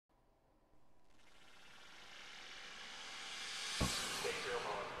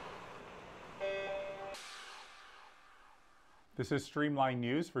This is Streamlined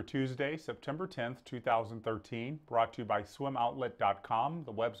News for Tuesday, September 10th, 2013, brought to you by SwimOutlet.com,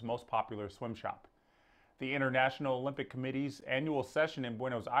 the web's most popular swim shop. The International Olympic Committee's annual session in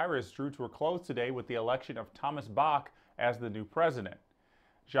Buenos Aires drew to a close today with the election of Thomas Bach as the new president.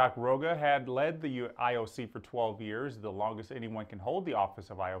 Jacques Roga had led the IOC for 12 years, the longest anyone can hold the office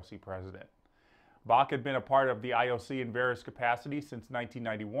of IOC president. Bach had been a part of the IOC in various capacities since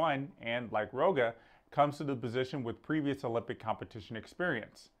 1991 and, like Roga, comes to the position with previous Olympic competition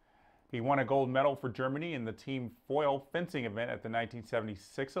experience. He won a gold medal for Germany in the team foil fencing event at the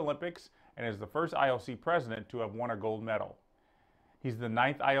 1976 Olympics and is the first IOC president to have won a gold medal. He's the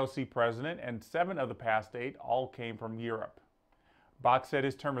 9th IOC president, and 7 of the past 8 all came from Europe. Bach said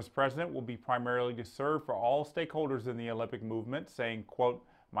his term as president will be primarily to serve for all stakeholders in the Olympic movement, saying, quote,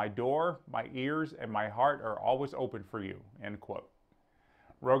 "My door, my ears, and my heart are always open for you," end quote.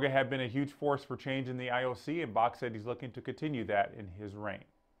 Roga had been a huge force for change in the IOC, and Bach said he's looking to continue that in his reign.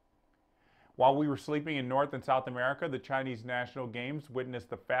 While we were sleeping in North and South America, the Chinese National Games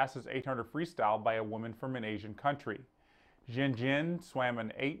witnessed the fastest 800 freestyle by a woman from an Asian country. Jin Jin swam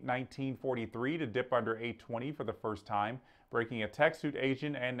an 8:19:43 to dip under 8:20 for the first time, breaking a tech suit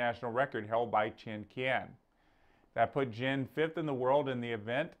Asian and national record held by Chen Qian. That put Jin 5th in the world in the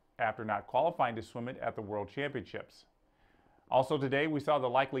event after not qualifying to swim it at the World Championships. Also today, we saw the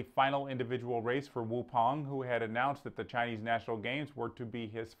likely final individual race for Wu Peng, who had announced that the Chinese National Games were to be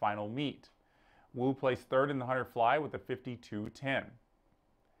his final meet. Wu placed 3rd in the 100 fly with a 52:10.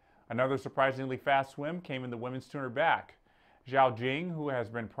 Another surprisingly fast swim came in the women's 200 back. Zhao Jing, who has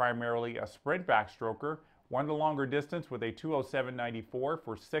been primarily a sprint backstroker, won the longer distance with a 2:07.94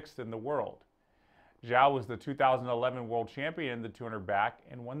 for 6th in the world. Zhao was the 2011 world champion in the 200 back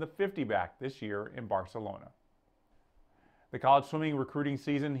and won the 50 back this year in Barcelona. The college swimming recruiting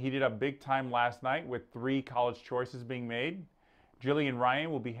season heated up big time last night with 3 college choices being made. Jillian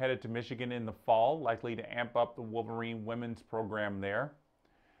Ryan will be headed to Michigan in the fall, likely to amp up the Wolverine women's program there.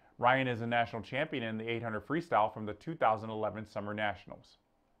 Ryan is a national champion in the 800 freestyle from the 2011 Summer Nationals.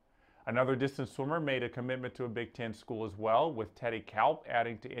 Another distance swimmer made a commitment to a Big Ten school as well, with Teddy Kalp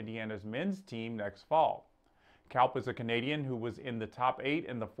adding to Indiana's men's team next fall. Kalp is a Canadian who was in the top 8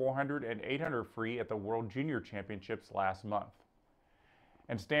 in the 400 and 800 free at the World Junior Championships last month.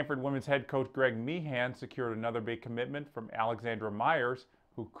 And Stanford women's head coach Greg Meehan secured another big commitment from Alexandra Myers,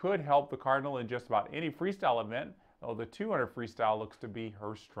 who could help the Cardinal in just about any freestyle event, though the 200 freestyle looks to be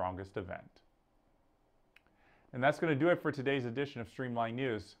her strongest event. And that's going to do it for today's edition of Streamlined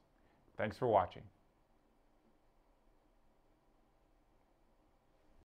News. Thanks for watching.